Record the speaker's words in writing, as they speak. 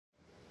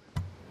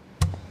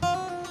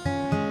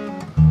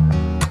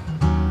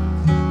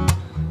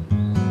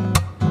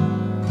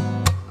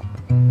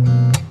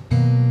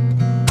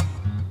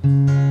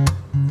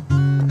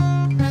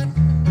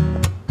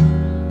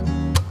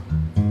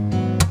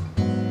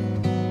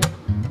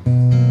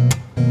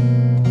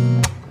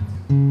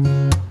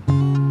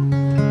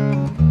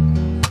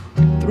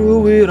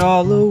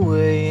all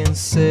away and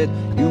said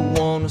you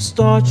wanna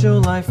start your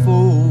life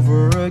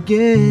over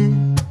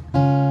again.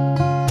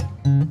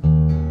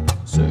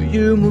 So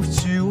you move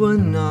to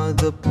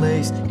another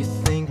place. You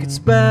think it's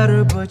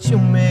better, but you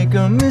make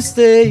a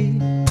mistake.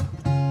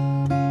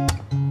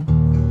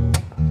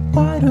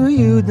 Why do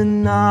you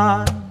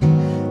deny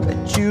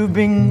that you've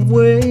been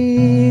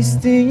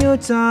wasting your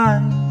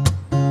time?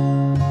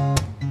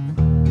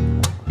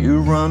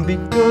 You run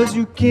because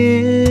you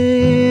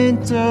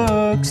can't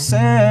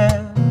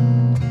accept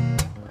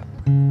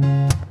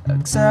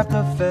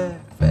the fact.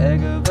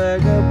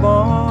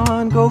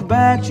 Vagabond, go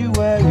back to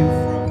where you're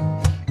from.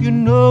 You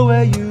know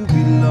where you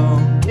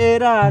belong.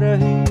 Get out of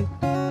here.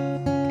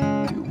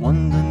 You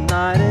wonder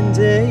night and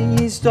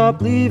day.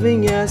 Stop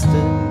living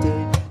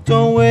yesterday.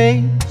 Don't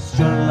waste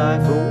your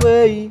life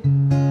away.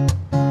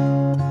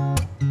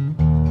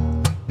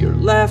 You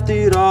left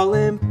it all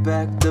and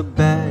packed the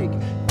bag.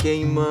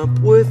 Came up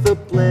with a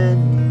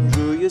plan,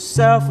 drew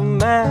yourself a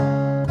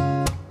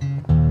map.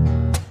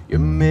 You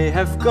may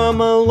have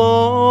come a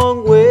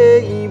long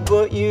way,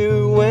 but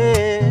you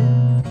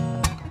went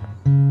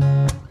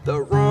the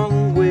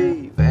wrong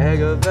way.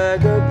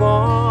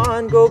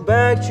 Vagabond, go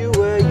back to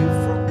where you're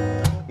from.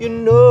 You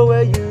know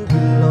where you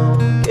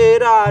belong.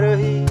 Get out of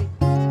here.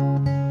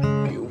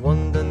 You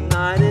wander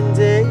night and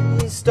day.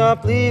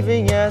 Stop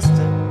living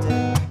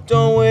yesterday.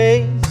 Don't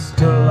waste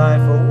your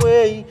life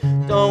away.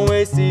 Don't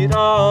waste it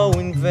all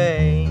in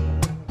vain.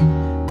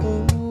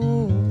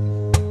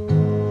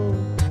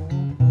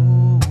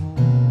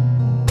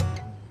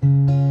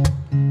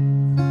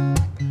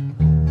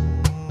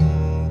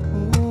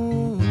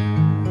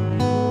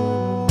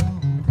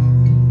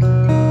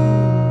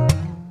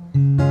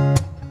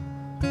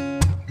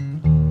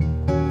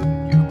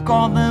 You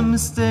call them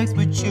mistakes,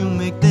 but you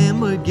make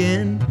them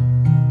again.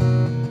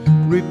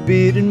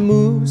 Repeated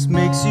moves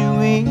makes you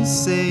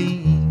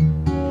insane.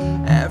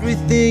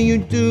 Everything you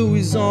do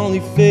is only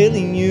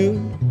failing you.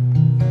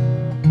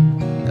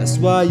 That's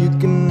why you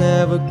can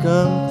never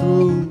come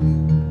through.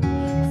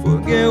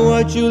 Forget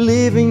what you're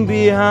leaving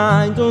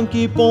behind. Don't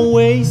keep on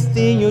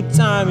wasting your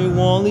time. You're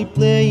only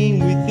playing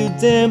with your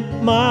damn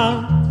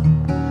mind.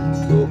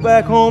 Go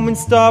back home and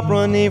stop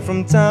running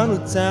from town to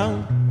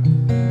town,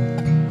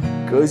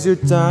 'cause your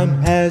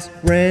time has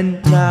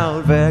ran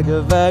out.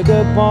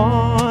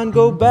 Vagabond,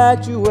 go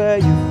back to where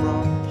you're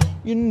from.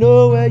 You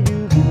know where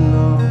you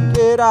belong.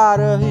 Get out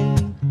of here.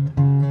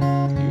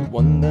 You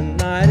wander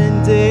night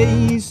and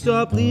day.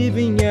 Stop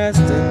living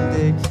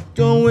yesterday.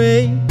 Don't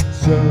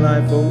waste your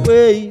life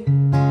away.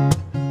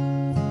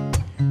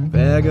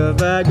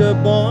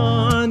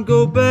 Vagabond,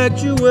 go back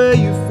to where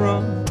you're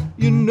from.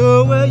 You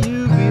know where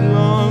you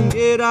belong.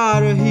 Get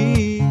out of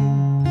here.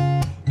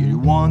 You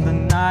wander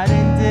night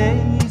and day.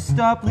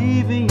 Stop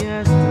living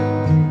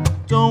yesterday.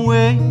 Don't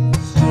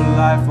waste your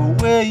life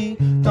away.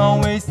 Don't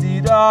waste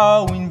it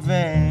all in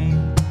vain.